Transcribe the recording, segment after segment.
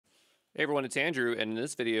Hey everyone, it's Andrew, and in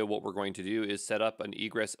this video what we're going to do is set up an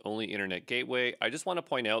egress-only internet gateway. I just want to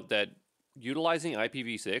point out that utilizing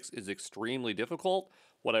IPv6 is extremely difficult.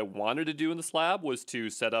 What I wanted to do in this lab was to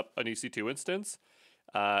set up an EC2 instance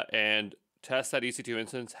and test that EC2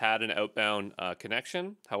 instance had an outbound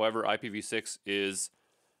connection. However, IPv6 is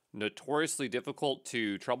notoriously difficult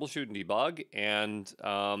to troubleshoot and debug, and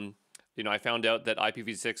I found out that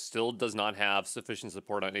IPv6 still does not have sufficient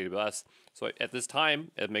support on AWS. So at this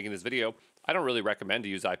time of making this video, I don't really recommend to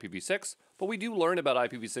use IPv6, but we do learn about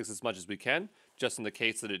IPv6 as much as we can, just in the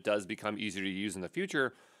case that it does become easier to use in the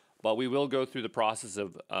future. But we will go through the process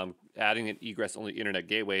of adding an egress-only internet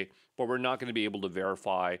gateway, but we're not going to be able to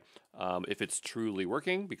verify if it's truly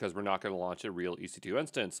working because we're not going to launch a real EC2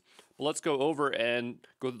 instance. But let's go over and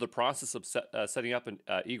go through the process of setting up an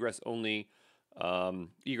egress-only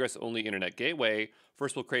internet gateway.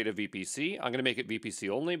 First, we'll create a VPC. I'm going to make it VPC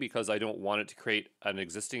only because I don't want it to create an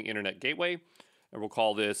existing internet gateway. And we'll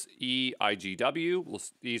call this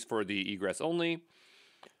EIGW. These for the egress only.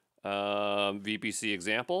 VPC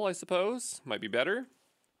example, I suppose, might be better.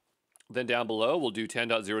 Then down below, we'll do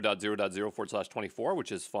 10.0.0.0/24,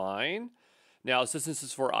 which is fine. Now, since this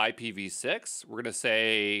is for IPv6, we're going to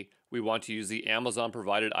say we want to use the Amazon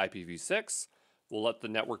provided IPv6. We'll let the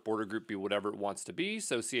network border group be whatever it wants to be.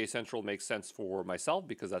 So CA Central makes sense for myself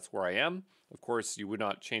because that's where I am. Of course, you would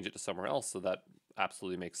not change it to somewhere else, so that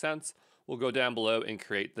absolutely makes sense. We'll go down below and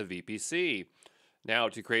create the VPC. Now,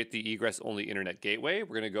 to create the egress-only internet gateway,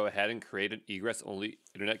 we're going to go ahead and create an egress-only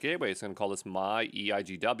internet gateway. So I'm going to call this my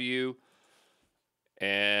EIGW.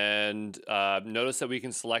 And notice that we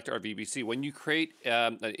can select our VPC. When you create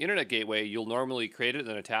an internet gateway, you'll normally create it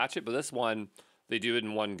and attach it. But this one, they do it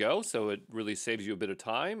in one go, so it really saves you a bit of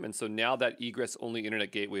time. And so now that egress-only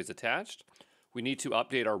internet gateway is attached, we need to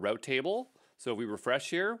update our route table. So if we refresh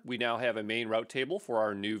here, we now have a main route table for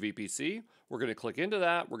our new VPC. We're going to click into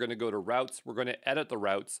that. We're going to go to routes. We're going to edit the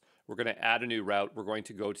routes. We're going to add a new route. We're going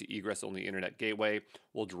to go to egress-only internet gateway.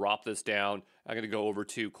 We'll drop this down. I'm going to go over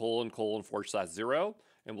to ::/0,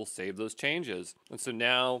 and we'll save those changes. And so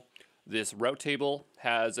now this route table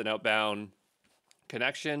has an outbound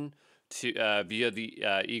connection to via the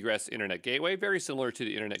egress internet gateway, very similar to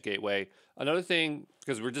the internet gateway. Another thing,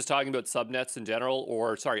 because we're just talking about subnets in general,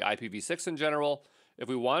 or sorry, IPv6 in general, if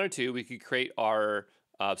we wanted to, we could create our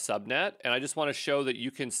subnet, and I just want to show that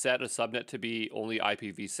you can set a subnet to be only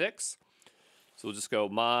IPv6. So we'll just go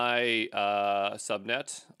my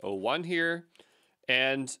subnet 01 here,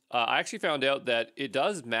 and I actually found out that it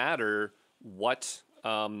does matter what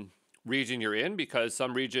region you're in, because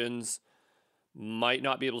some regions might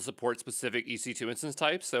not be able to support specific EC2 instance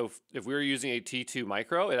types. So if we were using a T2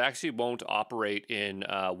 micro, it actually won't operate in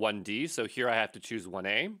 1D. So here I have to choose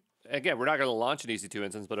 1A. Again, we're not going to launch an EC2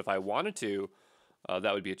 instance, but if I wanted to,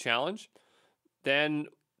 that would be a challenge. Then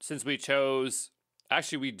since we chose,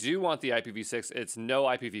 actually we do want the IPv6, it's no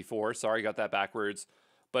IPv4. Sorry, got that backwards.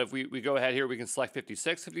 But if we go ahead here, we can select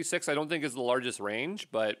 56. 56 I don't think is the largest range,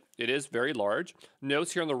 but it is very large.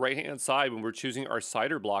 Notice here on the right-hand side when we're choosing our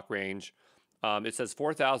CIDR block range, it says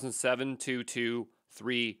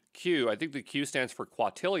 407223Q. I think the Q stands for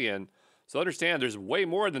quatillion. So understand there's way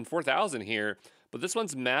more than 4,000 here, but this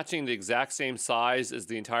one's matching the exact same size as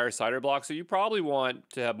the entire CIDR block. So you probably want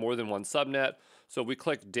to have more than one subnet. So if we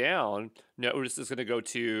click down, notice it's going to go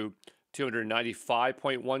to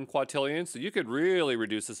 295.1 quatillion. So you could really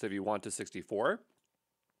reduce this if you want to 64,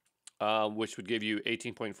 which would give you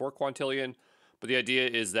 18.4 quintillion. But the idea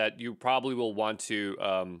is that you probably will want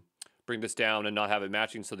to bring this down and not have it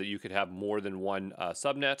matching so that you could have more than one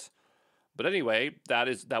subnet. But anyway,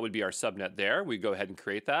 that would be our subnet there. We go ahead and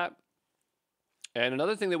create that. And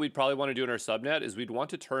another thing that we'd probably want to do in our subnet is we'd want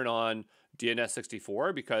to turn on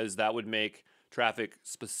DNS64, because that would make traffic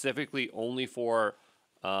specifically only for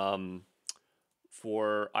IPv6.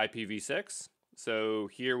 So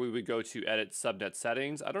here we would go to edit subnet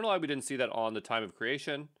settings. I don't know why we didn't see that on the time of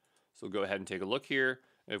creation. So we'll go ahead and take a look here.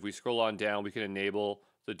 And if we scroll on down, we can enable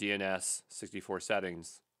the DNS64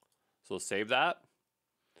 settings. So we'll save that.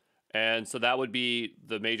 And so that would be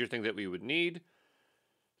the major thing that we would need.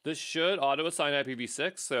 This should auto-assign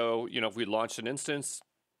IPv6. So, if we launched an instance,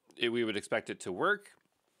 we would expect it to work.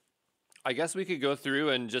 I guess we could go through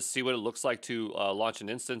and just see what it looks like to launch an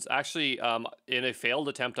instance. Actually, in a failed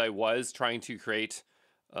attempt, I was trying to create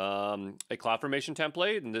a CloudFormation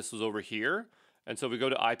template, and this was over here. And so if we go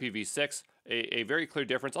to IPv6, a very clear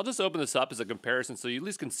difference. I'll just open this up as a comparison so you at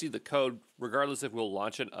least can see the code, regardless if we'll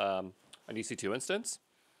launch an EC2 instance.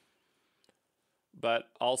 But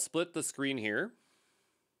I'll split the screen here.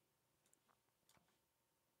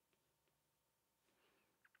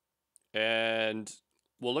 And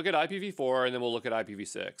we'll look at IPv4 and then we'll look at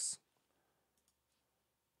IPv6.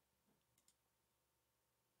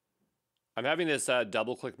 I'm having this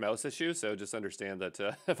double click mouse issue, so just understand that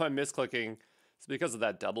if I'm misclicking, it's because of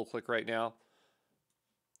that double click right now.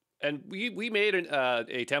 And we made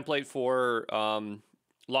a template for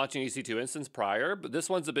launching EC2 instance prior, but this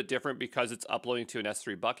one's a bit different because it's uploading to an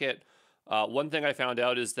S3 bucket. One thing I found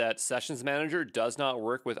out is that Sessions Manager does not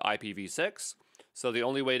work with IPv6. So the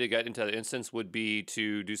only way to get into the instance would be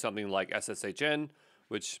to do something like SSHN,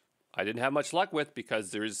 which I didn't have much luck with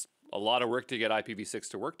because there's a lot of work to get IPv6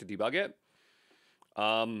 to work to debug it.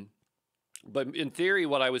 But in theory,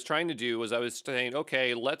 what I was trying to do was I was saying,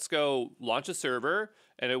 okay, let's go launch a server,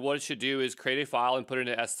 and what it should do is create a file and put it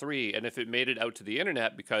in S3. And if it made it out to the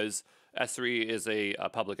internet, because S3 is a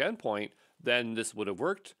public endpoint, then this would have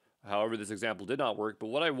worked. However, this example did not work. But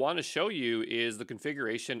what I want to show you is the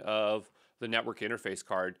configuration of the network interface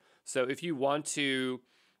card. So if you want to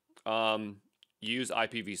use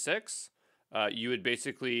IPv6, you would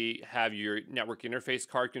basically have your network interface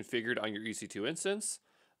card configured on your EC2 instance.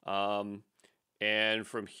 And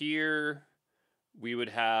from here, we would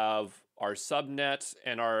have our subnet,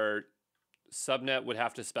 and our subnet would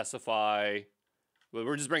have to specify, well,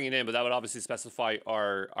 we're just bringing it in, but that would obviously specify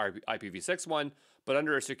our IPv6 one. But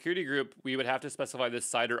under a security group, we would have to specify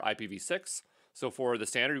this CIDR IPv6. So for the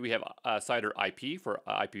standard, we have CIDR IP for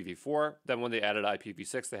IPv4. Then when they added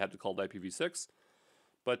IPv6, they had to call it IPv6.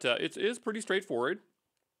 But it is pretty straightforward.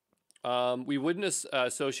 We wouldn't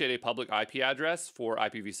associate a public IP address for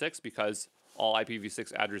IPv6 because all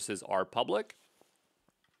IPv6 addresses are public.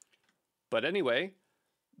 But anyway,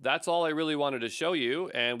 that's all I really wanted to show you,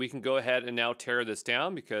 and we can go ahead and now tear this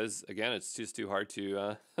down because, again, it's just too hard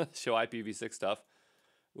to show IPv6 stuff.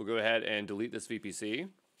 We'll go ahead and delete this VPC,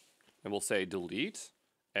 and we'll say delete,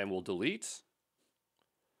 and we'll delete.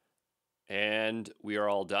 And we are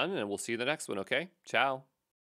all done, and we'll see you in the next one, okay? Ciao.